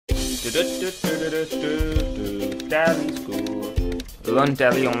Tally School. Learn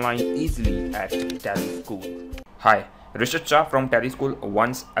Tally online easily at Tally School. Hi, Rishit Shah from Tally School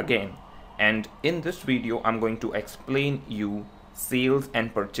once again, and in this video I'm going to explain you sales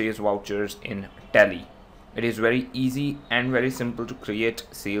and purchase vouchers in Tally. It is very easy and very simple to create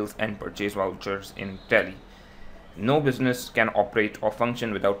sales and purchase vouchers in Tally. No business can operate or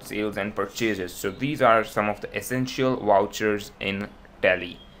function without sales and purchases, so these are some of the essential vouchers in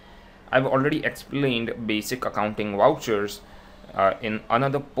Tally. I've already explained basic accounting vouchers in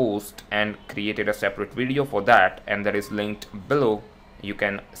another post and created a separate video for that, and that is linked below. You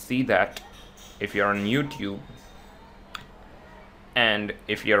can see that if you're on YouTube, and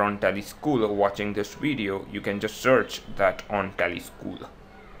if you're on Tally School watching this video, you can just search that on Tally School.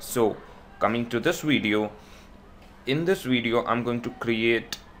 So coming to this video, in this video I'm going to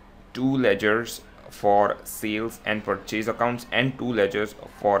create two ledgers for sales and purchase accounts and two ledgers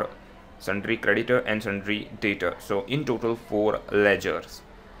for sundry creditor and sundry debtor, so in total 4 ledgers,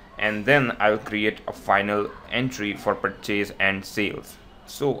 and then I'll create a final entry for purchase and sales.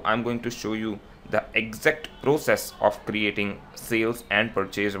 So I'm going to show you the exact process of creating sales and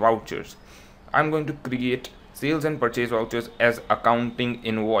purchase vouchers. I'm going to create sales and purchase vouchers as accounting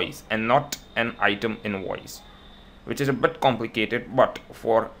invoice and not an item invoice, which is a bit complicated, but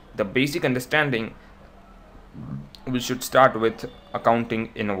for the basic understanding we should start with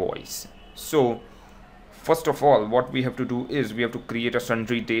accounting invoice. So first of all, what we have to do is we have to create a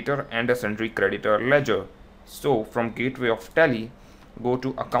sundry debtor and a sundry creditor ledger. So from gateway of Tally, go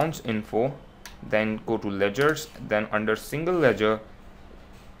to accounts info, then go to ledgers, then under single ledger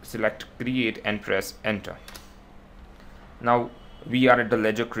select create and press enter. Now we are at the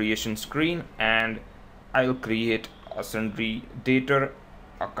ledger creation screen, and I'll create a sundry debtor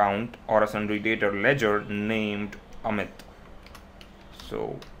account or a sundry debtor ledger named Amit.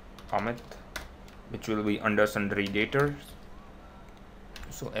 So Amit, which will be under sundry debtors.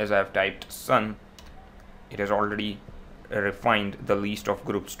 So as I've typed son, it has already refined the list of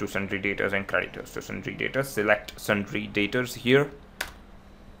groups to sundry debtors and creditors. So sundry debtors, select sundry debtors here.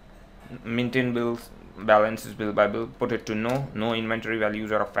 Maintain bills, balance is bill by bill, put it to no. No inventory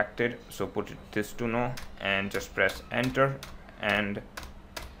values are affected, so put this to no, and just press enter and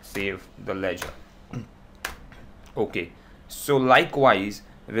save the ledger. Okay, so likewise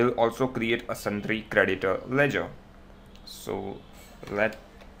we'll also create a sundry creditor ledger. So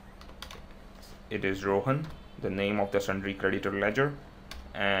it is Rohan, the name of the sundry creditor ledger,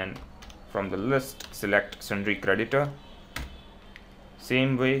 and from the list select sundry creditor.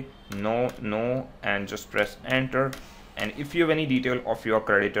 Same way, no, and just press enter. And if you have any detail of your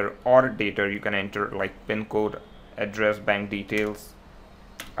creditor or debtor, you can enter like pin code, address, bank details.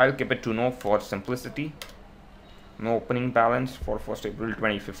 I'll keep it to no for simplicity. No opening balance for 1st April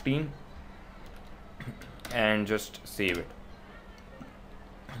 2015, and just save it.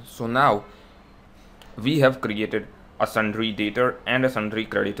 So now we have created a sundry debtor and a sundry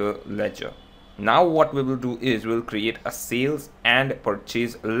creditor ledger. Now what we will do is we'll create a sales and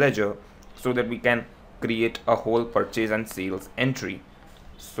purchase ledger so that we can create a whole purchase and sales entry.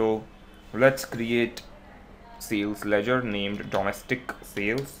 So let's create sales ledger named domestic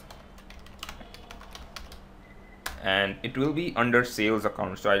sales, and it will be under sales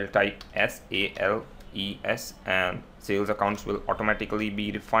account. So I'll type SALES, and sales accounts will automatically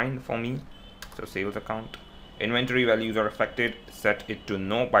be defined for me. So sales account, inventory values are affected, set it to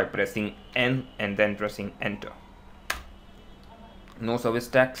no by pressing N and then pressing enter. No service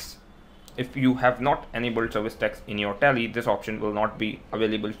tax. If you have not enabled service tax in your Tally, this option will not be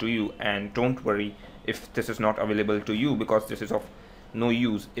available to you, and don't worry if this is not available to you, because this is of no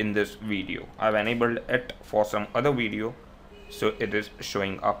use in this video. I've enabled it for some other video, so it is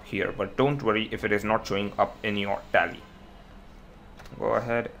showing up here, but don't worry if it is not showing up in your Tally. Go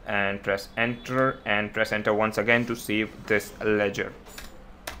ahead and press enter, and press enter once again to save this ledger.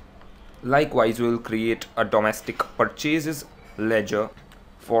 Likewise, we will create a domestic purchases ledger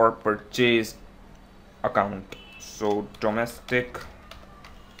for purchase account. So domestic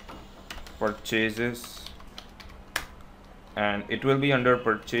purchases, and it will be under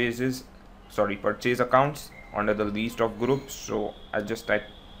purchase accounts under the list of groups. So I just type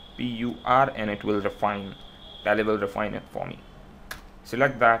PUR and it will refine, Tally will refine it for me.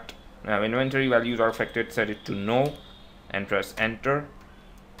 Select that. Now inventory values are affected, set it to no, and press enter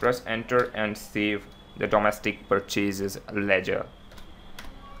and save the domestic purchases ledger.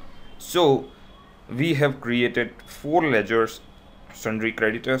 So we have created 4 ledgers: sundry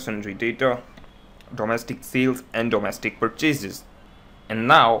creditor, sundry debtor, domestic sales, and domestic purchases. And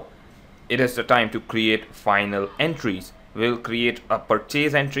now it is the time to create final entries. we'll create a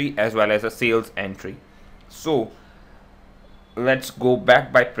purchase entry as well as a sales entry. So let's go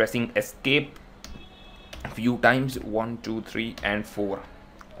back by pressing escape a few times, 1 2 3 and 4.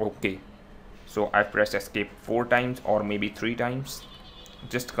 Okay, so I pressed escape 4 times or maybe 3 times.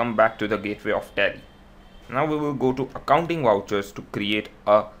 Just come back to the gateway of Tally. Now we will go to accounting vouchers to create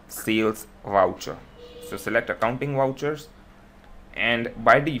a sales voucher. So select accounting vouchers, and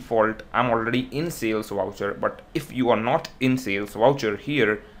by default I'm already in sales voucher, but if you are not in sales voucher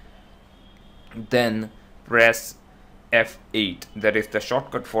here, then press F8. That is the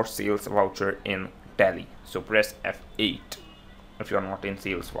shortcut for sales voucher in Tally. So press F8 if you are not in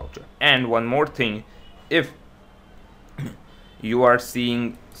sales voucher. And one more thing, if you are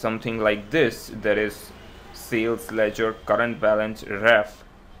seeing something like this, that is sales ledger current balance ref,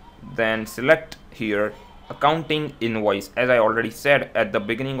 then select here accounting invoice. As I already said at the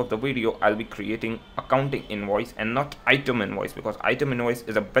beginning of the video, I'll be creating accounting invoice and not item invoice, because item invoice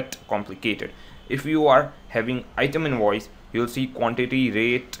is a bit complicated. If you are having item invoice, you'll see quantity,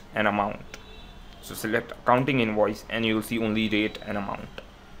 rate and amount. So select accounting invoice and you'll see only rate and amount,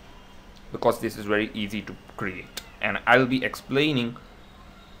 because this is very easy to create, and I'll be explaining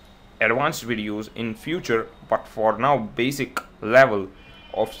advanced videos in future, but for now basic level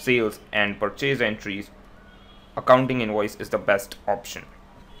of sales and purchase entries, accounting invoice is the best option.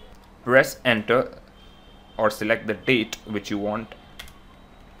 Press enter or select the date which you want,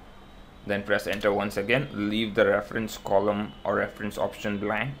 then press enter once again. Leave the reference column or reference option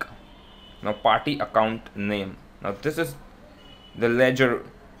blank. Now party account name. Now this is the ledger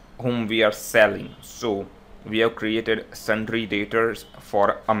whom we are selling, so we have created sundry daters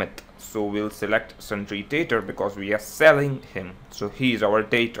for Amit, so we'll select sundry dater because we are selling him, so he is our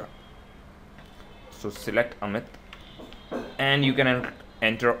data. So select Amit, and you can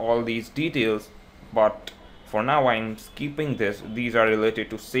enter all these details, but for now I'm skipping this. These are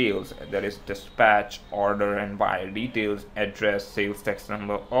related to sales, that is dispatch, order and buyer details, address, sales tax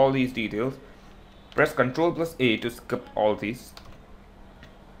number, all these details. Press Ctrl+A to skip all these.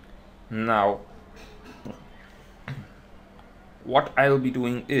 Now what I'll be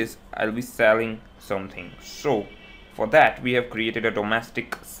doing is I'll be selling something. So for that we have created a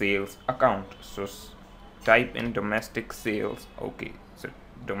domestic sales account. So type in domestic sales. Okay, so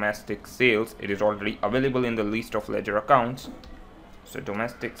domestic sales, it is already available in the list of ledger accounts. So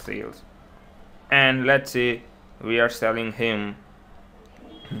domestic sales, and let's say we are selling him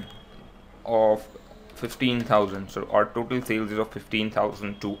of 15,000. So our total sales is of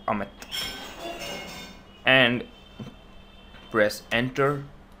 15,000 to Amit, and press enter,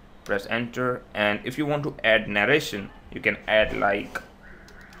 and if you want to add narration, you can add like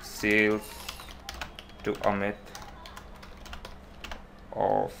sales to Amit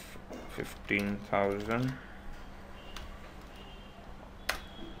of 15,000,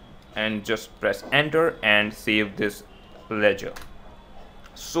 and just press enter and save this ledger.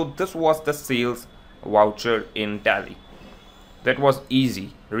 So this was the sales voucher in Tally. That was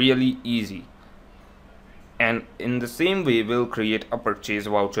easy, really easy. And in the same way we'll create a purchase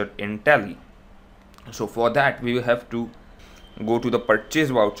voucher in Tally. So for that we will have to go to the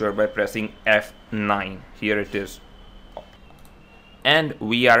purchase voucher by pressing F9. Here it is, and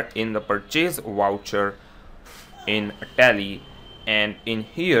we are in the purchase voucher in Tally, and in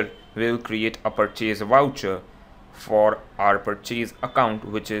here we'll create a purchase voucher for our purchase account,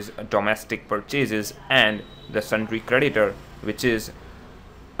 which is domestic purchases, and the sundry creditor, which is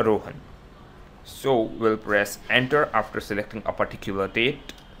Rohan. So we'll press enter after selecting a particular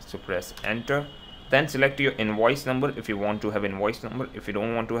date. So press enter, then select your invoice number if you want to have invoice number. If you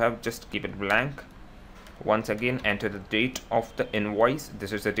don't want to have, just keep it blank. Once again enter the date of the invoice.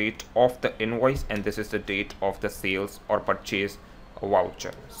 This is the date of the invoice, and this is the date of the sales or purchase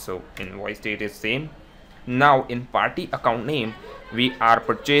voucher. So invoice date is same. Now in party account name we are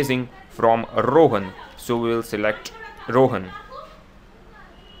purchasing from Rohan, so we will select Rohan,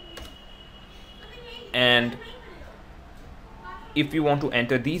 and if you want to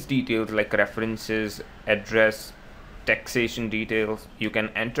enter these details like references, address, taxation details, you can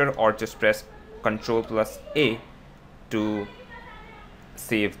enter, or just press Ctrl+A to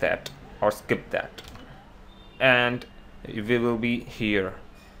save that or skip that, and we will be here.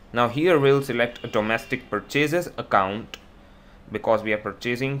 Now here we'll select a domestic purchases account because we are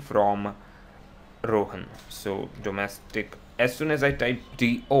purchasing from Rohan. So domestic, as soon as I type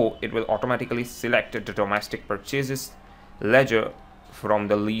DO, it will automatically select the domestic purchases ledger from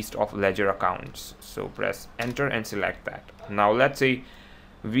the list of ledger accounts. So press enter and select that. Now let's say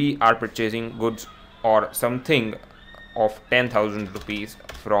we are purchasing goods or something of 10,000 rupees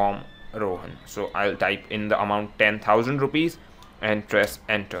from Rohan. So I'll type in the amount 10,000 rupees and press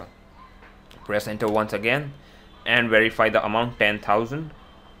enter. Press enter once again and verify the amount 10,000.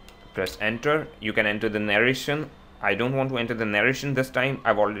 Press enter. You can enter the narration. I don't want to enter the narration this time.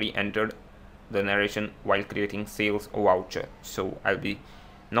 I've already entered the narration while creating sales voucher, so I'll be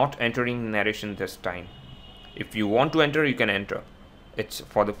not entering narration this time. If you want to enter, you can enter. It's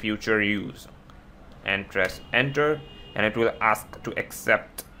for the future use. And press enter, and it will ask to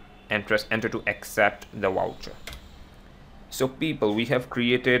accept, and press enter to accept the voucher. So people, we have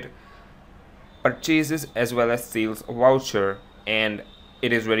created purchases as well as sales voucher, and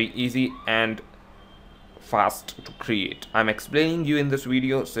it is very easy and fast to create. I'm explaining you in this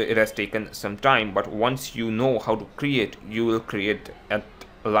video, so it has taken some time, but once you know how to create, you will create at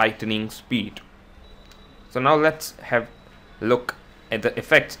lightning speed. So now let's have a look at the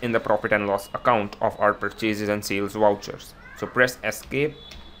effects in the profit and loss account of our purchases and sales vouchers. So press escape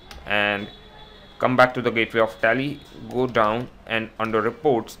and come back to the gateway of Tally, go down, and under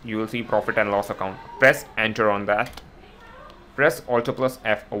reports you will see profit and loss account. Press enter on that. Press Alt plus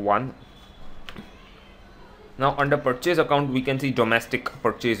F1. Now under purchase account we can see domestic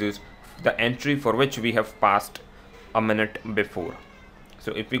purchases, the entry for which we have passed a minute before.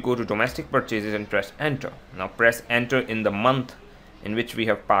 So if we go to domestic purchases and press enter, now press enter in the month in which we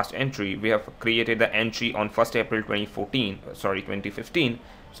have passed entry. We have created the entry on 1st April 2015.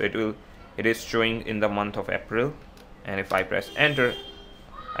 So it is showing in the month of April, and if I press enter,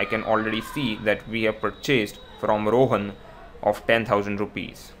 I can already see that we have purchased from Rohan of 10,000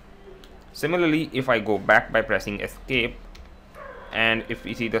 rupees. Similarly, if I go back by pressing escape, and if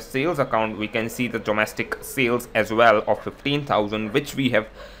we see the sales account, we can see the domestic sales as well of 15,000, which we have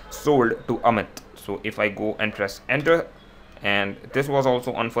sold to Amit. So if I go and press enter, and this was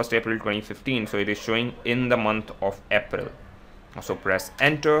also on 1st April 2015, so it is showing in the month of April. So press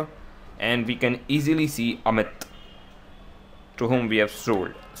enter, and we can easily see Amit, to whom we have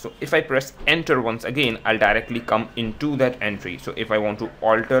sold. So if I press enter once again, I'll directly come into that entry. So if I want to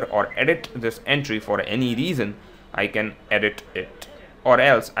alter or edit this entry for any reason, I can edit it, or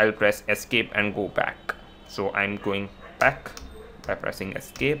else I'll press escape and go back. So I'm going back by pressing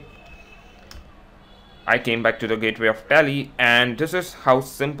escape. I came back to the gateway of Tally, and this is how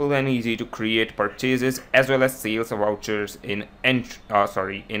simple and easy to create purchases as well as sales vouchers in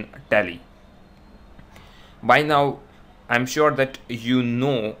Tally. By now, I'm sure that you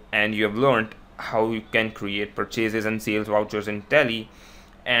know and you have learned how you can create purchases and sales vouchers in Tally.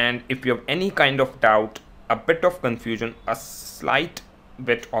 And if you have any kind of doubt, a bit of confusion, a slight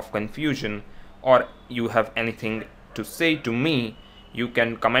bit of confusion, or you have anything to say to me, you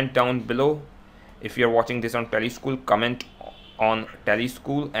can comment down below. If you're watching this on TallySchool, comment on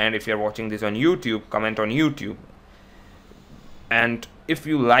TallySchool, and if you're watching this on YouTube, comment on YouTube. And if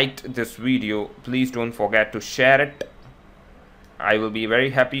you liked this video, please don't forget to share it. I will be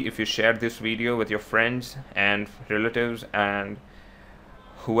very happy if you share this video with your friends and relatives and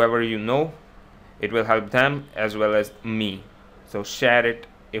whoever you know. It will help them as well as me. So share it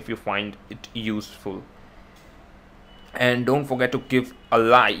if you find it useful. And don't forget to give a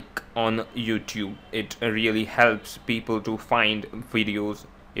like on YouTube. It really helps people to find videos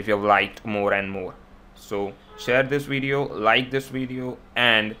if you have liked more and more. So share this video, like this video,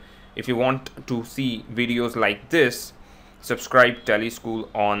 and if you want to see videos like this, subscribe TallySchool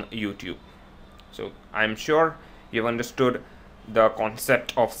on YouTube. So I'm sure you've understood the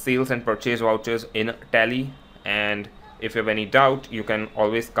concept of sales and purchase vouchers in Tally, and if you have any doubt, you can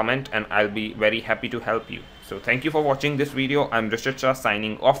always comment and I'll be very happy to help you. So thank you for watching this video. I'm Rishit Shah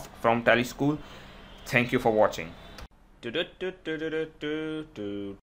signing off from TallySchool. Thank you for watching.